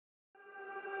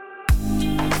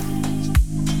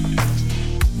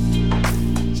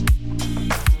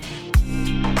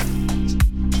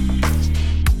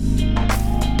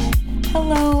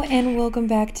and welcome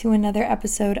back to another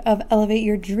episode of Elevate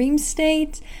Your Dream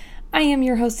State. I am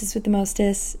your hostess with the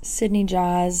mostest, Sydney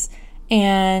Jaws,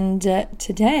 and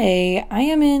today I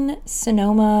am in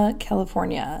Sonoma,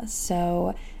 California.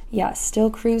 So yeah,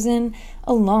 still cruising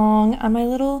along on my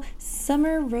little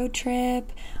summer road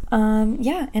trip. And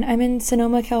I'm in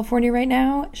Sonoma, California right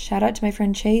now. Shout out to my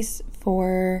friend Chase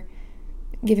for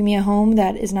giving me a home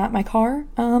that is not my car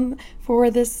for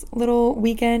this little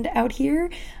weekend out here.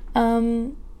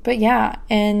 But yeah,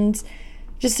 and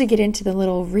just to get into the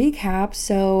little recap,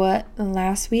 so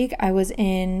last week I was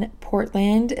in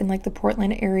Portland, in like the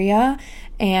Portland area,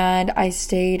 and I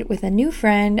stayed with a new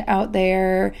friend out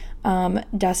there,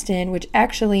 Dustin, which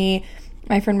actually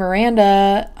my friend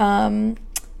Miranda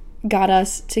got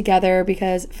us together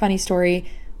because, funny story,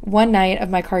 one night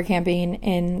of my car camping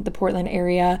in the Portland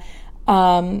area,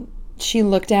 she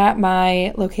looked at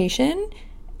my location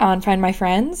on Find My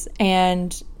Friends,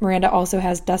 and Miranda also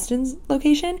has Dustin's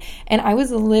location, and I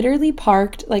was literally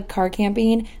parked, like, car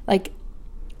camping, like,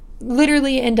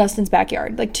 literally in Dustin's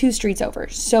backyard, like 2 streets over,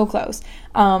 so close.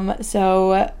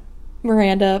 So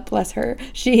Miranda, bless her,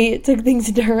 she took things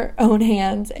into her own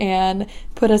hands and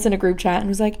put us in a group chat and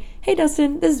was like, hey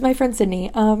Dustin, this is my friend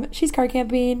Sydney, she's car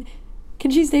camping,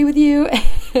 can she stay with you?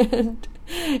 And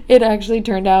it actually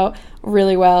turned out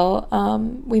really well.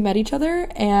 We met each other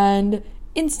and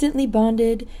instantly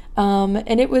bonded,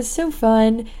 and it was so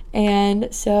fun,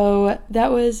 and so that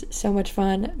was so much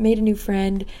fun. Made a new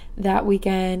friend that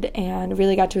weekend and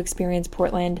really got to experience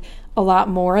Portland a lot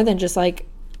more than just like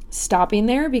stopping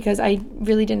there, because I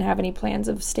really didn't have any plans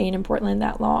of staying in Portland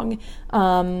that long,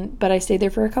 but I stayed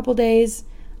there for a couple days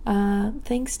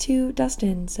thanks to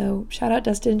Dustin. So shout out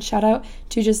Dustin, shout out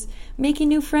to just making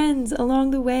new friends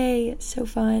along the way. So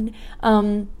fun.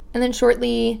 And then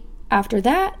shortly after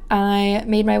that, I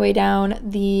made my way down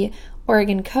the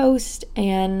Oregon coast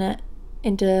and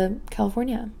into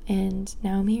California, and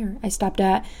now I'm here. I stopped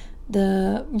at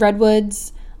the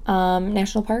Redwoods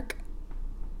National Park,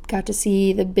 got to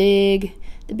see the big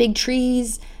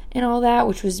trees and all that,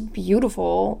 which was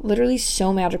beautiful, literally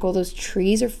so magical. Those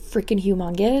trees are freaking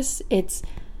humongous. It's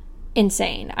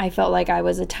insane. I felt like I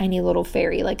was a tiny little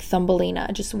fairy, like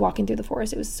Thumbelina, just walking through the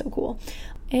forest. It was so cool.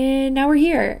 And now we're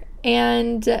here,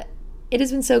 and it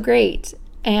has been so great.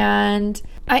 And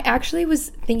I actually was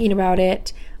thinking about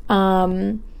it,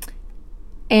 and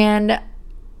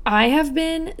I have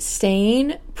been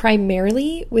staying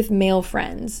primarily with male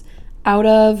friends. Out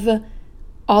of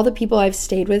all the people I've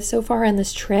stayed with so far on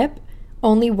this trip,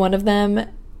 only one of them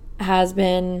has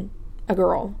been a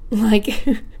girl. Like,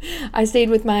 I stayed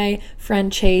with my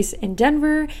friend Chase in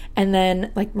Denver, and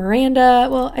then like Miranda,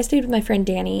 well, I stayed with my friend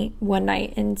Danny one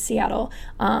night in Seattle.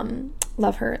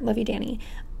 Love her, love you, Danny.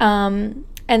 And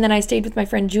then I stayed with my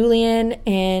friend Julian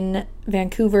in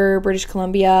Vancouver, British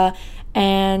Columbia,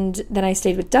 and then I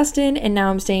stayed with Dustin, and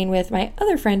now I'm staying with my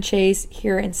other friend Chase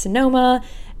here in Sonoma.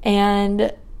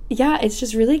 And yeah, it's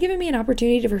just really given me an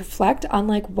opportunity to reflect on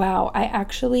like, wow, I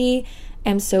actually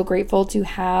am so grateful to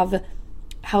have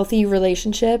healthy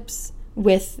relationships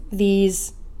with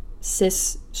these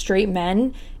cis straight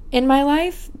men in my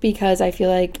life, because I feel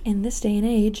like in this day and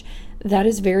age, that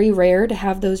is very rare to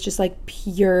have those just like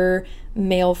pure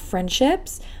male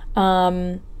friendships.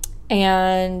 And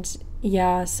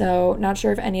yeah, so not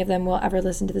sure if any of them will ever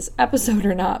listen to this episode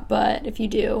or not, but if you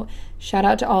do, shout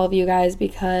out to all of you guys,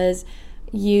 because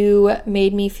you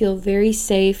made me feel very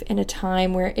safe in a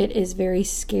time where it is very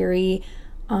scary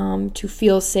to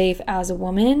feel safe as a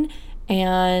woman.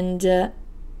 And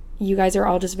you guys are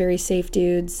all just very safe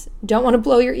dudes. Don't want to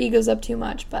blow your egos up too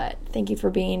much, but thank you for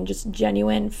being just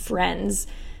genuine friends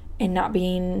and not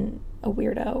being a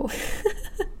weirdo.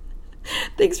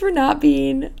 Thanks for not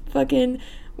being fucking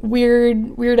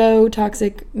weirdo,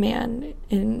 toxic man.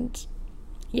 And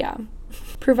yeah,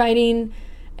 providing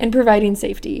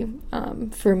safety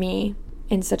for me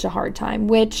in such a hard time,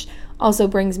 which also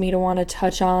brings me to want to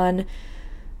touch on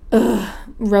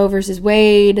Roe versus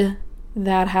Wade.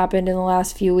 That happened in the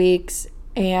last few weeks,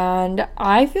 and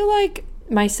I feel like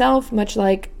myself, much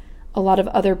like a lot of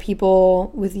other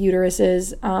people with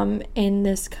uteruses in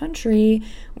this country,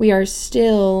 we are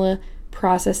still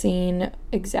processing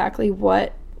exactly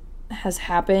what has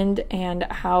happened and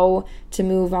how to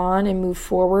move on and move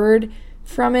forward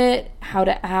from it, how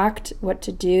to act, what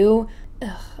to do.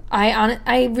 I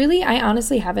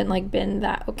honestly haven't like been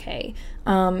that okay.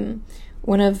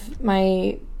 One of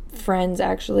my friends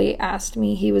actually asked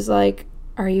me, he was like,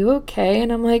 are you okay?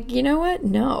 And I'm like, you know what?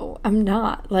 No, I'm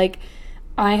not. Like,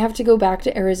 I have to go back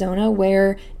to Arizona,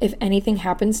 where if anything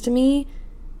happens to me,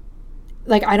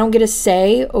 like, I don't get a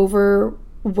say over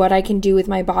what I can do with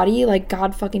my body, like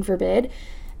God fucking forbid.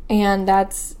 And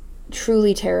that's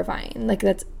truly terrifying. Like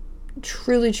that's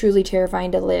truly, truly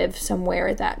terrifying to live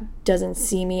somewhere that doesn't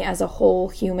see me as a whole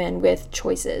human with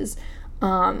choices.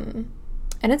 And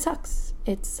it sucks.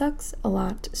 It sucks a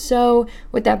lot. So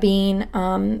with that being,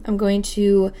 I'm going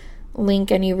to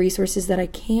link any resources that I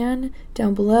can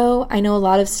down below. I know a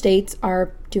lot of states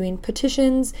are doing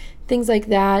petitions, things like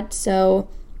that. So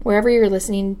wherever you're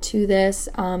listening to this,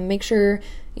 make sure,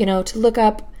 to look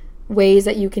up ways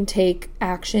that you can take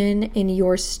action in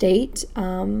your state,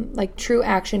 like true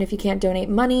action if you can't donate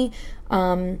money,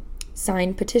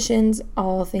 sign petitions,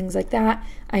 all things like that.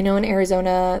 I know in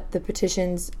Arizona, the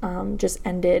petitions just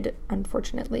ended,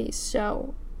 unfortunately.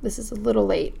 So this is a little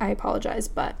late. I apologize,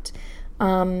 but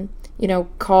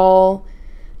call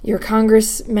your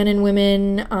congressmen and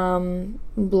women,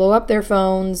 blow up their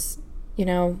phones.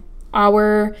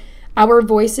 Our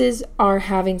voices are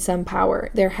having some power.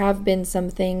 There have been some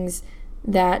things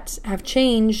that have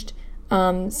changed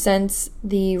since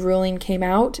the ruling came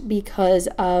out because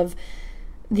of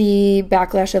the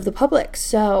backlash of the public.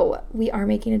 So we are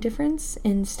making a difference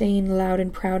in staying loud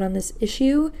and proud on this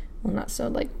issue. Well, not so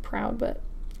like proud, but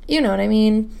you know what I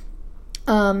mean.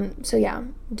 So yeah,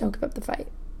 don't give up the fight,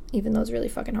 even though it's really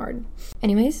fucking hard.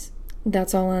 Anyways,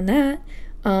 that's all on that.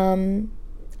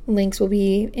 Links will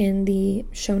be in the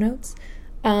show notes.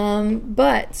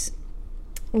 But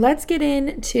let's get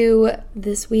into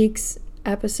this week's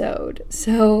episode.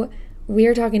 So we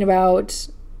are talking about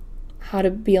how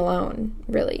to be alone,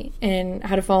 really, and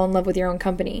how to fall in love with your own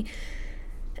company.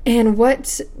 And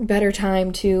what better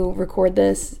time to record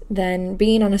this than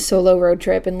being on a solo road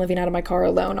trip and living out of my car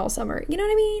alone all summer? You know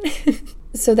what I mean?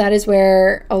 So that is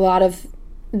where a lot of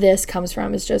this comes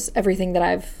from, is just everything that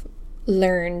I've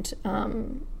learned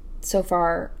so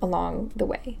far along the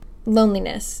way.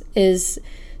 Loneliness is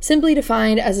simply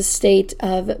defined as a state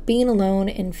of being alone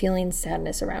and feeling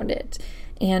sadness around it.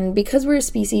 And because we're a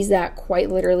species that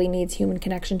quite literally needs human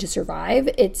connection to survive,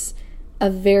 it's a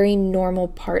very normal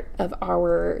part of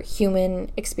our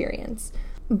human experience.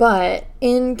 But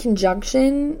in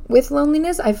conjunction with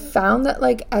loneliness, I've found that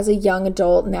as a young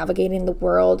adult navigating the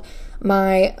world,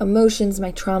 my emotions,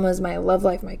 my traumas, my love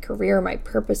life, my career, my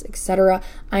purpose, etc.,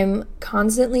 I'm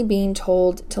constantly being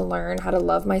told to learn how to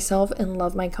love myself and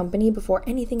love my company before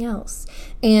anything else.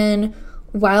 And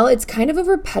while it's kind of a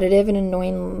repetitive and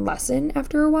annoying lesson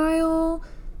after a while,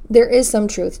 there is some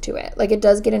truth to it. It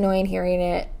does get annoying hearing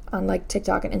it on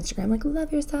TikTok and Instagram,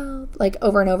 love yourself,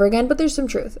 over and over again, but there's some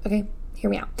truth, okay? Hear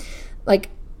me out.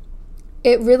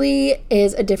 It really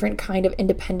is a different kind of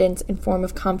independence and form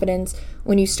of confidence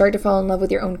when you start to fall in love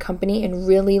with your own company and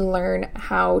really learn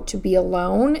how to be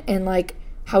alone and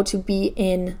how to be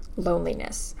in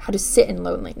loneliness, how to sit in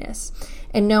loneliness.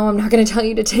 And no, I'm not going to tell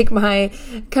you to take my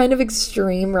kind of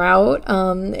extreme route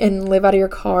and live out of your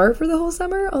car for the whole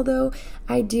summer, although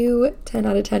I do 10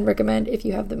 out of 10 recommend if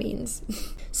you have the means.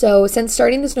 So since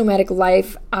starting this nomadic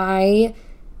life, I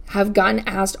have gotten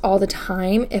asked all the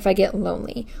time if I get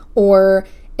lonely or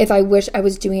if I wish I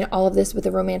was doing all of this with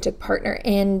a romantic partner.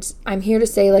 And I'm here to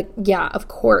say yeah, of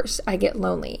course I get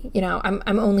lonely.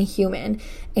 I'm only human.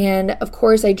 And of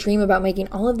course I dream about making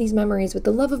all of these memories with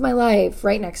the love of my life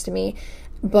right next to me.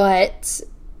 But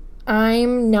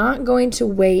I'm not going to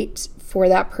wait for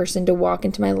that person to walk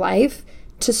into my life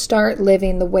to start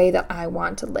living the way that I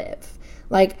want to live.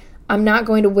 I'm not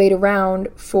going to wait around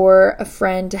for a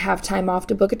friend to have time off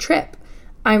to book a trip.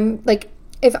 I'm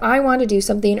if I want to do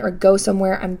something or go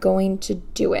somewhere, I'm going to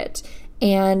do it.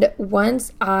 And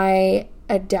once I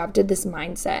adapted this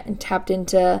mindset and tapped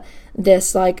into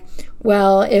this,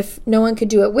 well, if no one could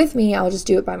do it with me, I'll just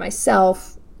do it by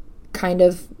myself kind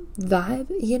of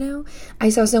vibe, I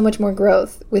saw so much more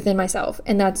growth within myself.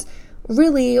 And that's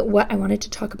really what I wanted to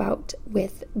talk about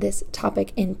with this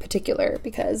topic in particular,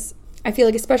 because I feel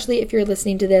especially if you're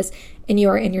listening to this and you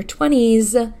are in your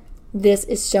 20s, this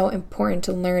is so important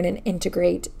to learn and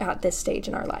integrate at this stage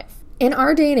in our life. In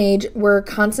our day and age, we're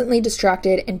constantly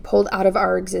distracted and pulled out of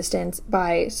our existence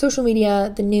by social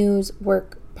media, the news,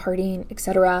 work, partying,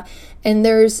 etc. And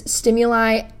there's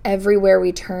stimuli everywhere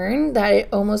we turn that it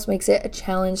almost makes it a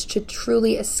challenge to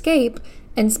truly escape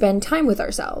and spend time with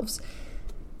ourselves.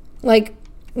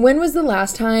 When was the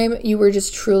last time you were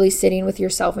just truly sitting with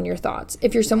yourself and your thoughts?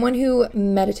 If you're someone who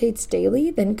meditates daily,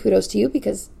 then kudos to you,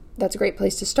 because that's a great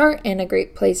place to start and a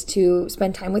great place to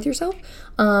spend time with yourself.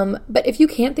 But if you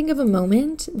can't think of a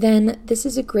moment, then this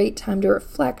is a great time to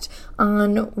reflect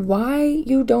on why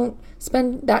you don't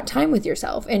spend that time with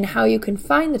yourself and how you can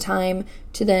find the time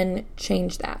to then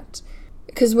change that.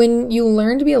 Because when you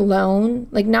learn to be alone,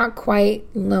 like not quite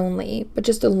lonely, but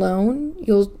just alone,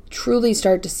 you'll truly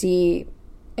start to see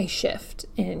a shift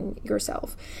in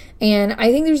yourself. And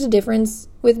I think there's a difference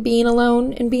with being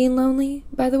alone and being lonely,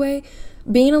 by the way.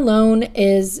 Being alone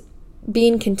is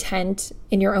being content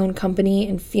in your own company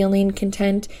and feeling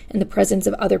content in the presence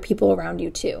of other people around you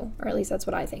too, or at least that's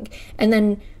what I think. And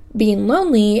then being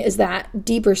lonely is that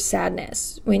deeper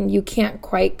sadness when you can't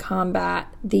quite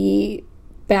combat the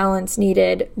balance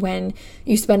needed when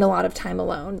you spend a lot of time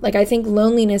alone. Like, I think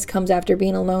loneliness comes after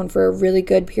being alone for a really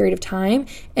good period of time,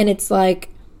 and it's like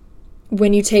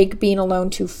when you take being alone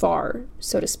too far,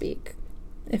 so to speak,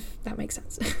 if that makes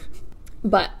sense.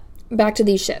 But back to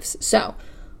these shifts. So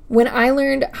when I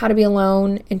learned how to be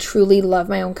alone and truly love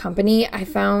my own company, I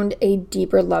found a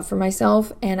deeper love for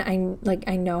myself. And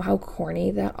I know how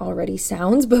corny that already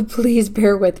sounds, but please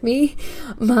bear with me.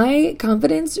 My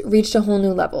confidence reached a whole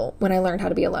new level when I learned how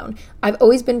to be alone. I've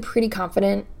always been pretty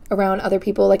confident around other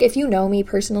people. Like, if you know me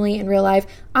personally in real life,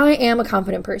 I am a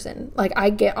confident person. Like,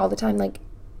 I get all the time, like,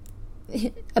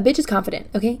 a bitch is confident,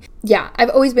 okay? Yeah, I've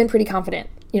always been pretty confident,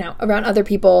 around other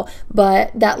people,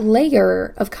 but that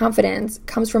layer of confidence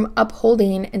comes from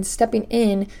upholding and stepping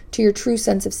in to your true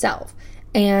sense of self.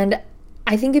 And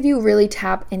I think if you really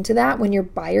tap into that when you're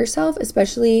by yourself,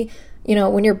 especially,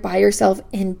 when you're by yourself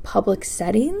in public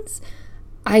settings,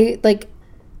 I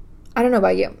don't know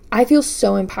about you. I feel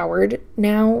so empowered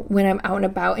now when I'm out and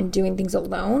about and doing things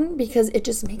alone, because it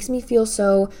just makes me feel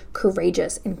so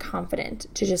courageous and confident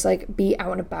to just like be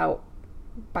out and about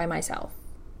by myself.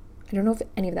 I don't know if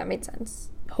any of that made sense.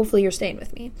 Hopefully you're staying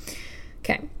with me.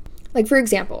 Okay. Like, for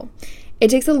example, it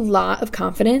takes a lot of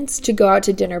confidence to go out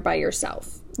to dinner by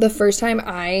yourself. The first time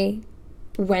I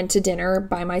went to dinner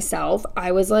by myself,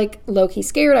 I was like low-key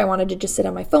scared. I wanted to just sit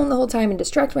on my phone the whole time and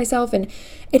distract myself. And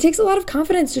it takes a lot of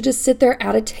confidence to just sit there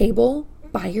at a table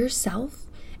by yourself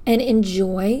and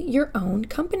enjoy your own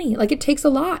company. Like, it takes a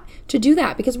lot to do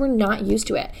that because we're not used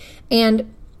to it.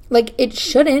 And like, it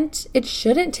shouldn't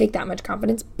take that much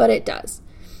confidence, but it does.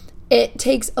 It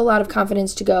takes a lot of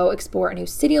confidence to go explore a new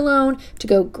city alone, to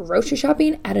go grocery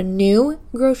shopping at a new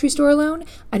grocery store alone.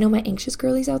 I know my anxious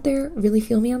girlies out there really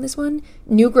feel me on this one.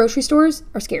 New grocery stores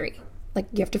are scary. Like,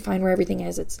 you have to find where everything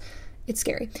is. It's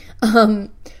scary.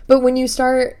 But when you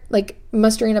start like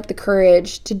mustering up the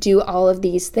courage to do all of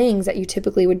these things that you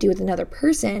typically would do with another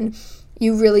person,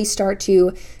 you really start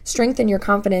to strengthen your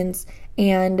confidence.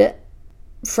 And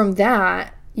from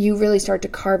that, you really start to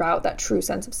carve out that true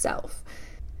sense of self.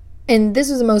 And this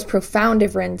is the most profound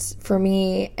difference for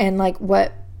me, and like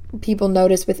what people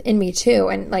notice within me too.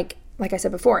 And like I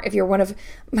said before, if you're one of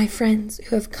my friends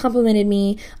who have complimented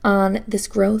me on this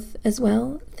growth as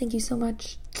well, thank you so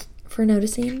much for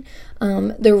noticing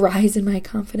the rise in my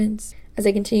confidence as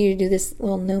I continue to do this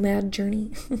little nomad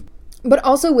journey. But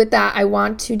also with that, I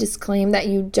want to disclaim that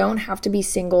you don't have to be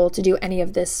single to do any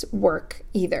of this work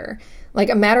either. Like,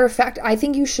 a matter of fact, I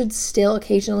think you should still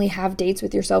occasionally have dates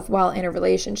with yourself while in a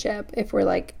relationship, if we're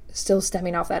like still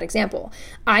stemming off that example.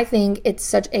 I think it's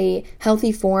such a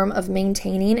healthy form of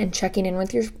maintaining and checking in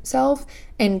with yourself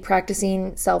and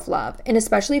practicing self-love. And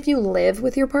especially if you live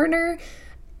with your partner,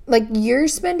 like, you're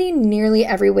spending nearly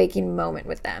every waking moment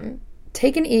with them.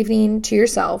 Take an evening to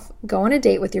yourself, go on a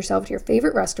date with yourself to your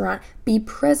favorite restaurant, be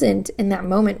present in that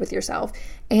moment with yourself,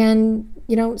 and,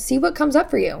 see what comes up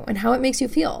for you and how it makes you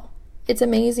feel. It's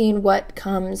amazing what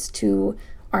comes to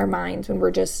our minds when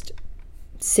we're just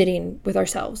sitting with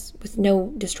ourselves with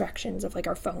no distractions of like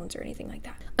our phones or anything like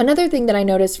that. Another thing that I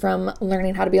noticed from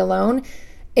learning how to be alone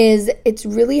is it's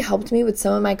really helped me with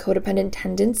some of my codependent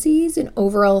tendencies and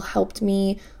overall helped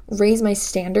me raise my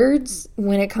standards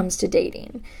when it comes to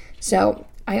dating. So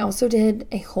I also did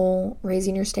a whole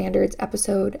Raising Your Standards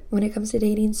episode when it comes to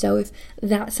dating. So if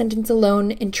that sentence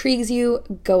alone intrigues you,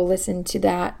 go listen to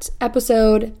that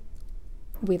episode.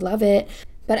 We love it.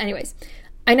 But anyways,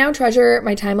 I now treasure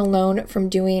my time alone from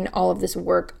doing all of this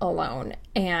work alone.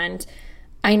 And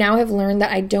I now have learned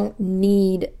that I don't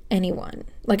need anyone.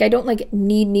 Like, I don't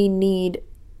need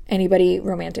anybody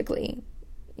romantically.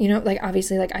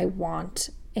 Obviously, I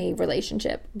want a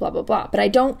relationship, blah, blah, blah. But I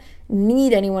don't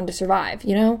need anyone to survive,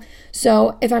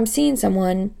 So if I'm seeing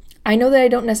someone, I know that I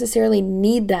don't necessarily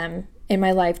need them in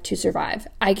my life to survive.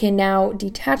 I can now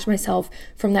detach myself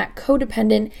from that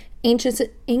codependent,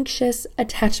 anxious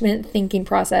attachment thinking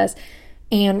process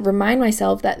and remind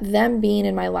myself that them being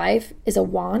in my life is a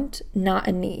want, not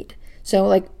a need.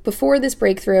 So before this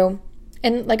breakthrough,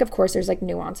 and of course there's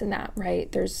nuance in that,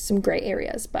 right? There's some gray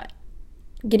areas, but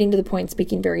getting to the point,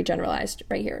 speaking very generalized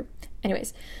right here.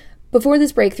 Anyways, before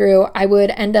this breakthrough, I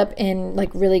would end up in like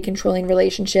really controlling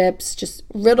relationships, just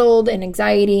riddled in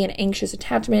anxiety and anxious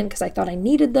attachment because I thought I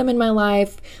needed them in my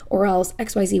life or else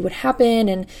XYZ would happen.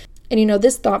 And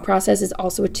this thought process is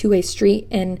also a two-way street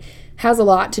and has a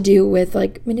lot to do with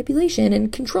like manipulation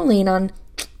and controlling on,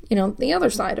 the other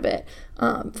side of it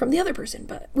from the other person,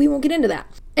 but we won't get into that.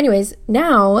 Anyways,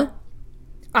 now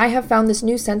I have found this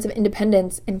new sense of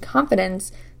independence and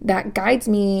confidence that guides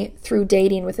me through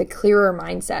dating with a clearer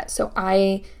mindset. So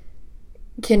I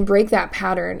can break that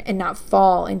pattern and not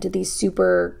fall into these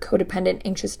super codependent,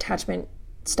 anxious attachment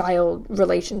style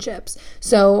relationships.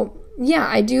 So yeah,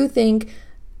 I do think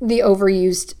the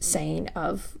overused saying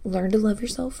of learn to love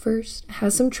yourself first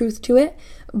has some truth to it,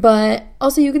 but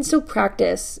also you can still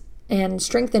practice and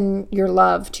strengthen your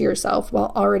love to yourself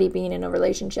while already being in a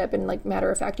relationship. And like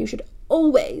matter of fact, you should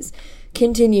always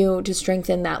continue to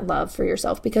strengthen that love for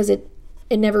yourself because it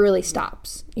never really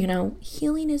stops.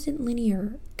 Healing isn't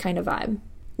linear kind of vibe.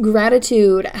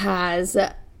 Gratitude has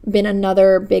been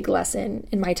another big lesson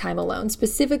in my time alone,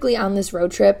 specifically on this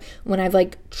road trip when I've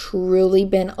like truly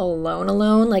been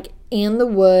alone, like in the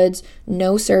woods,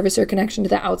 no service or connection to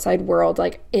the outside world.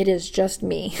 Like it is just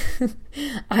me.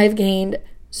 I've gained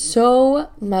so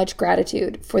much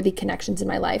gratitude for the connections in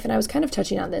my life. And I was kind of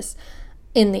touching on this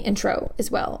in the intro as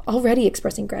well. Already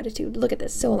expressing gratitude. Look at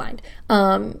this, so aligned.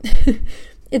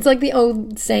 It's like the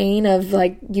old saying of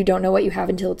like, you don't know what you have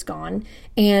until it's gone.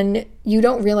 And you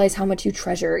don't realize how much you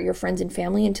treasure your friends and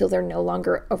family until they're no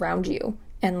longer around you.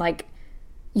 And like,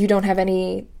 you don't have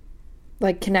any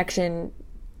like connection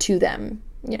to them,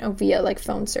 via like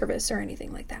phone service or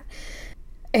anything like that.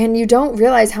 And you don't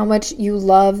realize how much you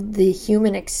love the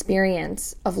human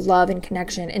experience of love and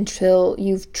connection until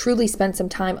you've truly spent some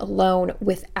time alone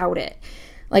without it.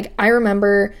 Like I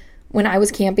remember when I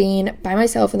was camping by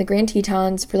myself in the Grand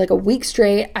Tetons for like a week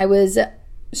straight, I was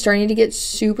starting to get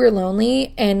super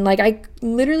lonely and like I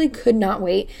literally could not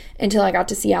wait until I got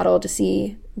to Seattle to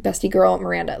see bestie girl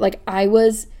Miranda. Like I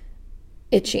was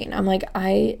itching. I'm like,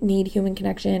 I need human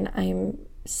connection. I'm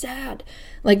sad.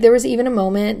 Like there was even a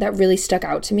moment that really stuck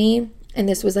out to me, and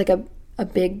this was like a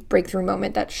big breakthrough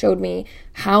moment that showed me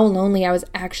how lonely I was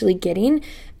actually getting.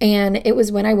 And it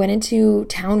was when I went into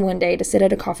town one day to sit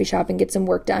at a coffee shop and get some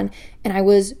work done, and I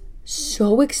was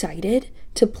so excited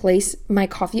to place my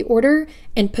coffee order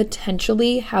and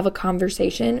potentially have a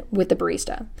conversation with the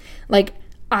barista. Like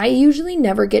I usually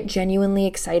never get genuinely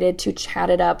excited to chat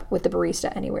it up with the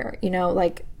barista anywhere,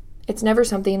 like it's never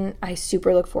something I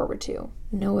super look forward to.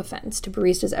 No offense to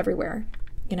baristas everywhere,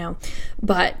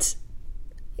 but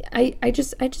I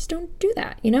just don't do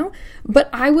that, But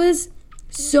I was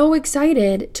so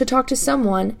excited to talk to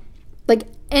someone, like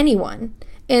anyone.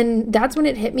 And that's when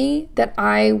it hit me that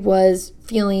I was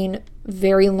feeling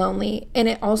very lonely. And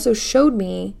it also showed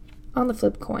me on the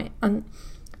flip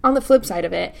side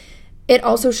of it, it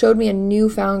also showed me a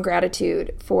newfound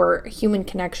gratitude for human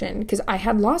connection because I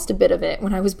had lost a bit of it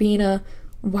when I was being a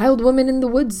wild woman in the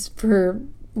woods for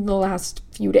the last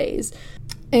few days.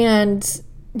 And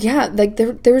yeah, like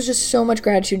there was just so much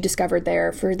gratitude discovered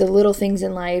there for the little things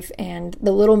in life and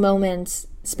the little moments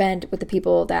spent with the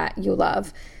people that you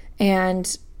love.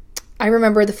 And I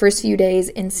remember the first few days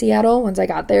in Seattle, once I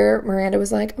got there, Miranda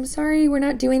was like, I'm sorry, we're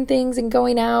not doing things and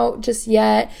going out just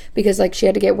yet because like she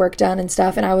had to get work done and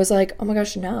stuff. And I was like, oh my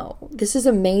gosh, no, this is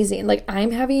amazing. Like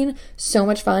I'm having so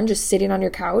much fun just sitting on your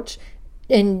couch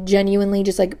and genuinely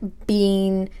just like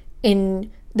being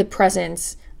in the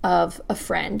presence of a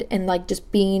friend and like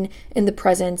just being in the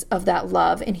presence of that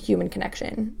love and human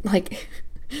connection. Like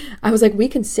I was like, we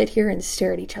can sit here and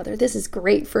stare at each other. This is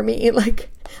great for me. Like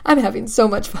I'm having so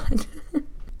much fun.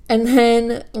 And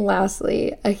then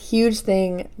lastly, a huge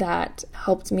thing that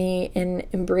helped me in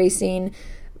embracing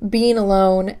being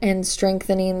alone and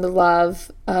strengthening the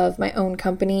love of my own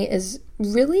company is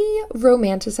really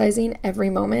romanticizing every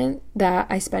moment that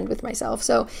I spend with myself.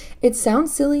 So it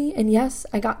sounds silly, and yes,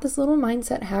 I got this little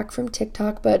mindset hack from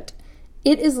TikTok, but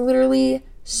it is literally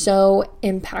so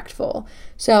impactful.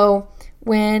 So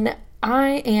when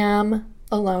I am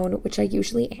alone, which I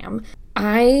usually am,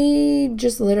 I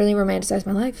just literally romanticize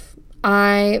my life.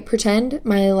 I pretend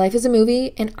my life is a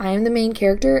movie and I am the main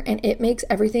character, and it makes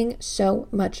everything so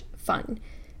much fun.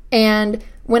 And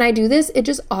when I do this, it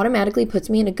just automatically puts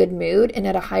me in a good mood and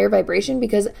at a higher vibration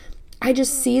because I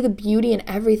just see the beauty in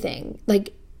everything.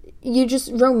 Like you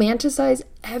just romanticize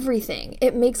everything.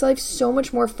 It makes life so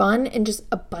much more fun and just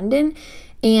abundant.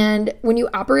 And when you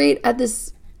operate at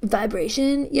this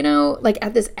vibration, like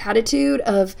at this attitude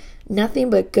of nothing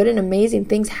but good and amazing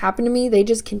things happen to me, they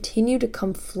just continue to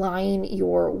come flying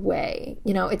your way.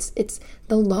 It's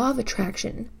the law of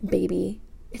attraction, baby.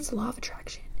 It's law of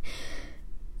attraction.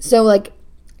 So like,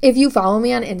 if you follow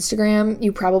me on Instagram,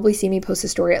 you probably see me post a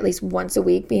story at least once a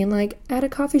week being like at a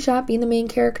coffee shop, being the main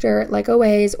character, like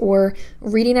always, or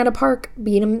reading at a park,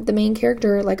 being the main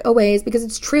character, like always, because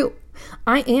it's true.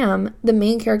 I am the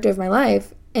main character of my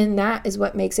life, and that is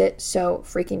what makes it so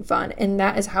freaking fun. And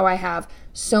that is how I have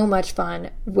so much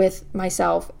fun with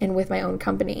myself and with my own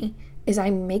company, is I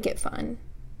make it fun,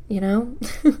 you know?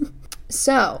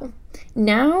 So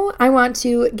now I want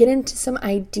to get into some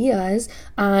ideas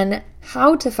on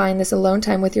how to find this alone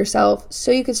time with yourself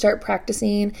so you can start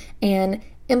practicing and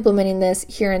implementing this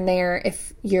here and there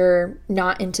if you're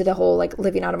not into the whole like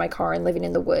living out of my car and living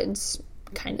in the woods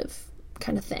kind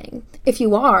of thing. If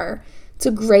you are, it's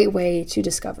a great way to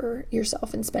discover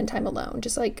yourself and spend time alone.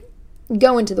 Just like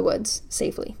go into the woods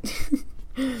safely.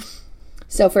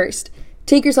 So first,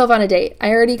 take yourself on a date.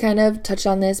 I already kind of touched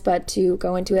on this, but to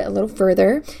go into it a little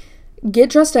further,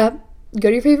 get dressed up, go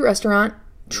to your favorite restaurant,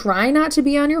 try not to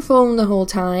be on your phone the whole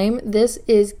time. This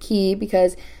is key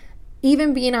because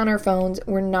even being on our phones,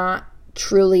 we're not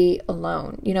truly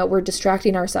alone. You know, we're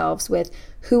distracting ourselves with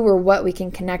who or what we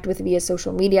can connect with via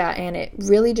social media, and it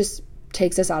really just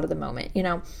takes us out of the moment. You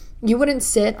know, you wouldn't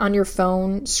sit on your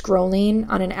phone scrolling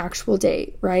on an actual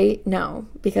date, right? No,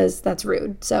 because that's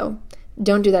rude. So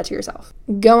don't do that to yourself.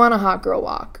 Go on a hot girl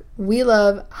walk. We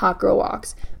love hot girl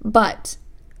walks, but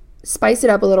spice it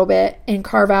up a little bit and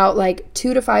carve out like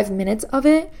 2 to 5 minutes of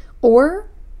it, or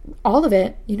all of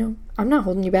it, you know, I'm not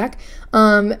holding you back,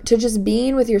 to just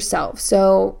being with yourself.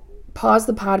 So pause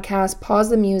the podcast,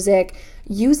 pause the music,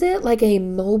 use it like a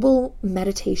mobile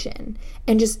meditation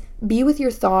and just be with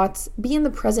your thoughts, be in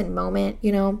the present moment,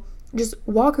 you know, just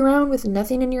walk around with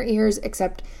nothing in your ears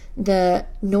except the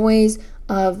noise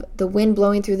of the wind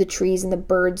blowing through the trees and the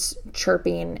birds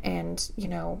chirping and, you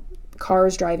know,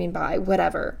 cars driving by,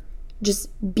 whatever. Just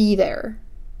be there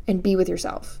and be with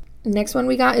yourself. Next one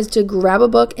we got is to grab a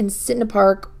book and sit in a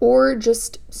park, or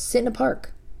just sit in a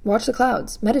park. Watch the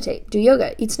clouds, meditate, do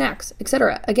yoga, eat snacks,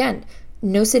 etc. Again,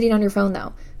 no sitting on your phone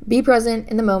though. Be present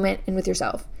in the moment and with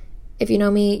yourself. If you know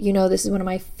me, you know this is one of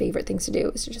my favorite things to do,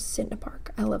 is to just sit in a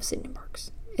park. I love sitting in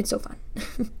parks. It's so fun.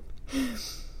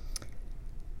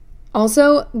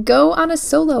 Also, go on a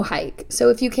solo hike. So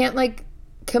if you can't like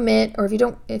commit, or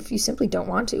if you simply don't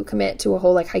want to commit to a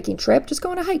whole like hiking trip, just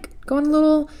go on a hike. Go on a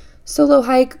little solo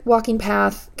hike, walking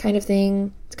path kind of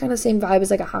thing. It's kind of the same vibe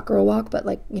as like a hot girl walk, but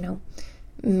like, you know,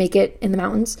 make it in the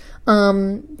mountains.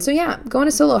 So yeah, go on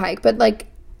a solo hike, but like,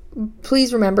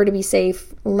 please remember to be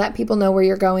safe. Let people know where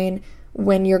you're going,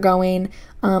 when you're going,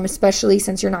 especially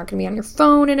since you're not going to be on your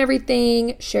phone and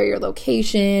everything. Share your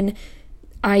location.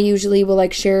 I usually will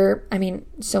like share, I mean,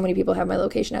 so many people have my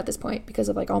location at this point because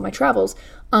of like all my travels.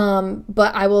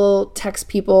 But I will text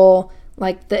people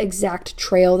like the exact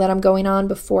trail that I'm going on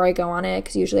before I go on it,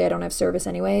 because usually I don't have service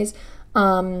anyways.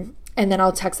 And then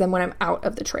I'll text them when I'm out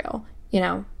of the trail, you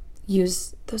know,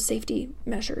 use those safety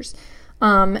measures.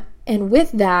 And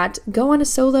with that, go on a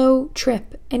solo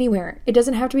trip anywhere. It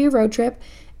doesn't have to be a road trip.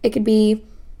 It could be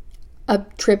a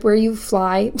trip where you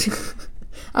fly.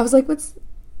 I was like, what's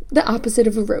the opposite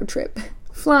of a road trip?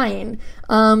 Flying.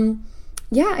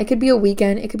 Yeah, it could be a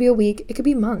weekend. It could be a week. It could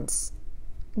be months.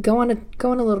 Go on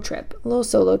a little trip, a little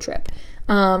solo trip.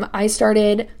 I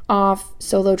started off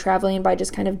solo traveling by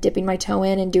just kind of dipping my toe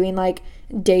in and doing like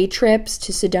day trips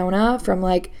to Sedona from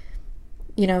like,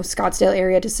 you know, Scottsdale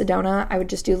area to Sedona. I would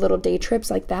just do little day trips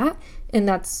like that. And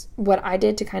that's what I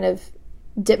did to kind of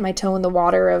dip my toe in the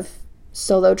water of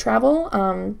solo travel.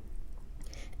 And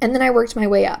then I worked my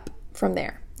way up from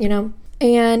there, you know.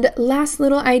 And last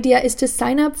little idea is to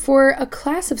sign up for a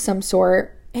class of some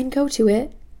sort and go to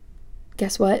it.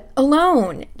 Guess what?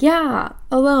 Alone. Yeah,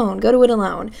 alone. Go to it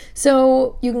alone.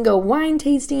 So you can go wine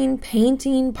tasting,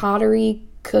 painting, pottery,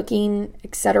 cooking,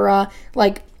 etc.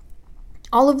 Like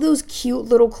all of those cute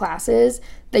little classes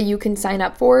that you can sign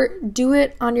up for, do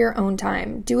it on your own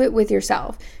time. Do it with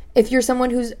yourself. If you're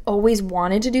someone who's always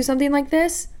wanted to do something like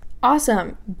this,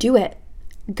 awesome. Do it.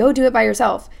 Go do it by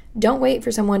yourself. Don't wait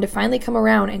for someone to finally come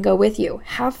around and go with you.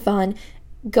 Have fun.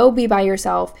 Go be by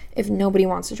yourself if nobody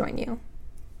wants to join you.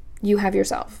 You have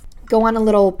yourself. Go on a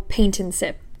little paint and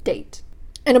sip date.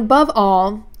 And above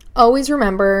all, always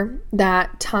remember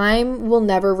that time will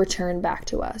never return back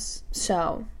to us.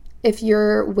 So if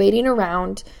you're waiting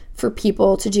around for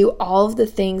people to do all of the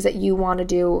things that you want to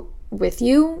do with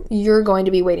you, you're going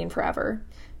to be waiting forever.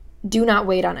 Do not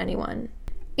wait on anyone.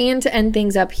 And to end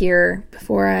things up here,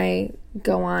 before I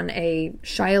go on a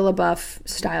Shia LaBeouf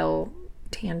style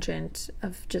tangent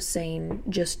of just saying,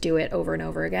 just do it over and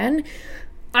over again,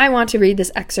 I want to read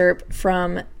this excerpt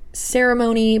from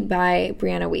Ceremony by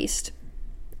Brianna Wiest.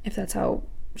 if that's how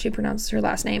she pronounces her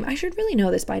last name. I should really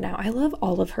know this by now. I love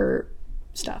all of her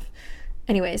stuff.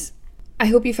 Anyways, I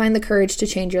hope you find the courage to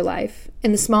change your life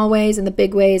in the small ways, in the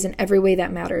big ways, in every way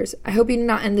that matters. I hope you do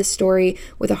not end this story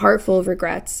with a heart full of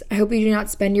regrets. I hope you do not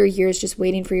spend your years just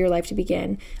waiting for your life to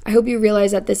begin. I hope you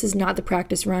realize that this is not the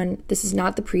practice run. This is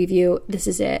not the preview. This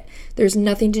is it. There's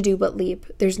nothing to do but leap.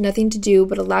 There's nothing to do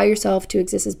but allow yourself to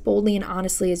exist as boldly and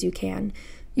honestly as you can.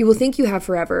 You will think you have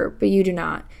forever, but you do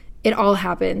not. It all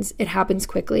happens. It happens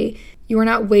quickly. You are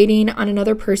not waiting on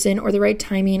another person or the right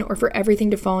timing or for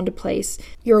everything to fall into place.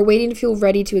 You are waiting to feel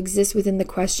ready to exist within the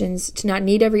questions, to not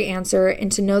need every answer,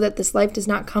 and to know that this life does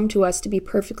not come to us to be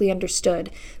perfectly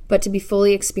understood, but to be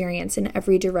fully experienced in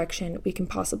every direction we can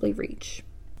possibly reach.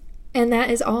 And that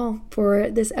is all for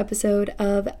this episode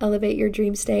of Elevate Your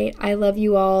Dream State. I love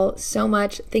you all so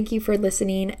much. Thank you for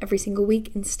listening every single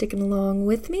week and sticking along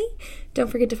with me. Don't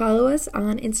forget to follow us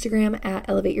on Instagram at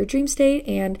Elevate Your Dream State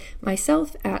and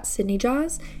myself at Sydney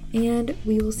Jaws. And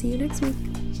we will see you next week.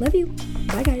 Love you.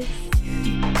 Bye,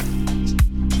 guys.